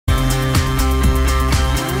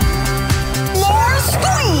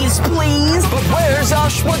please. But where's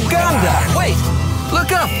ashwagandha? Wait,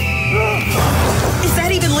 look up. Is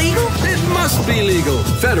that even legal? It must be legal,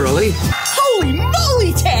 federally. Holy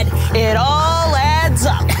moly, Ted! It all adds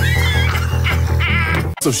up.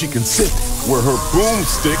 So she can sit where her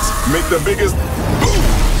boomsticks make the biggest boom.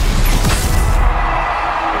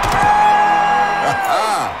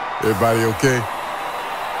 Everybody okay?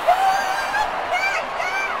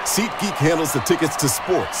 SeatGeek handles the tickets to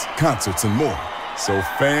sports, concerts, and more, so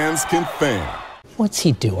fans can fan. What's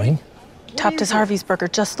he doing? Topped his Harvey's burger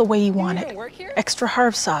just the way he wanted. Extra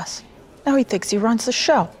Harv sauce. Now he thinks he runs the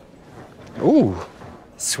show. Ooh,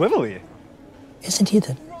 swivelly. Isn't he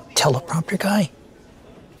the teleprompter guy?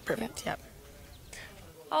 Perfect, yep.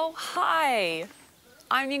 Oh, hi.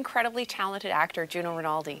 I'm the incredibly talented actor, Juno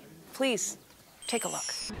Rinaldi. Please, take a look.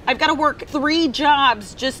 I've got to work 3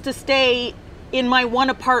 jobs just to stay in my one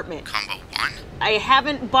apartment. Combo 1? I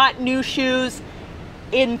haven't bought new shoes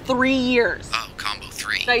in 3 years. Oh, combo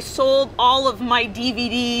 3. I sold all of my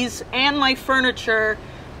DVDs and my furniture,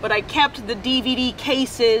 but I kept the DVD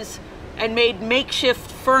cases and made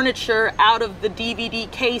makeshift furniture out of the DVD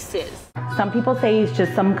cases. Some people say he's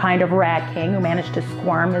just some kind of rat king who managed to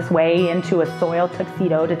squirm his way into a soiled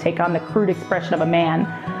tuxedo to take on the crude expression of a man.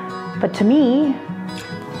 But to me,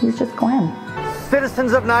 he's just Glenn.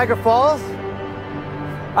 Citizens of Niagara Falls,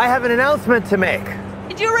 I have an announcement to make.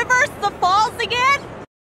 Did you reverse the falls again?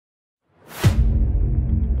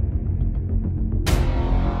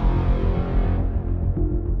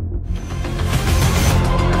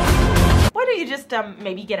 Why don't you just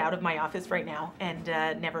maybe get out of my office right now and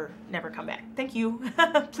never come back? Thank you.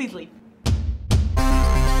 Please leave.